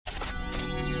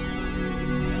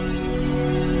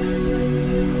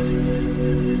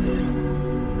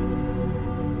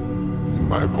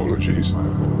My apologies.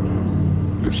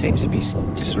 There seems to be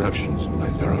some disruptions in my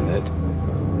neural net.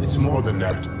 It's more than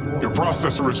that. Your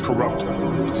processor is corrupted.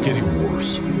 It's getting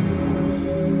worse.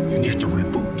 You need to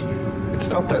reboot. It's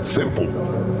not that simple.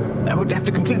 I would have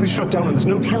to completely shut down, and there's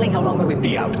no telling how long I would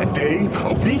be out. A day?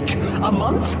 A week? A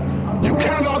month? You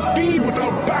cannot be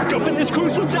without backup in this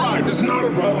crucial time! It's not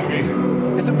about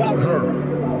me. It's about her.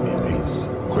 It is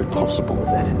quite possible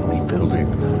that in rebuilding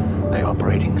my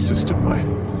operating system, my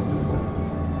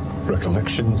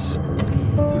recollections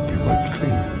would be wiped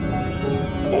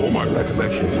clean. All my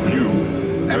recollections of you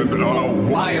and our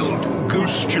wild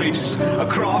goose chase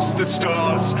across the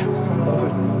stars are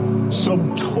the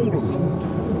sum total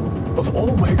of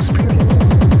all my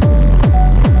experiences.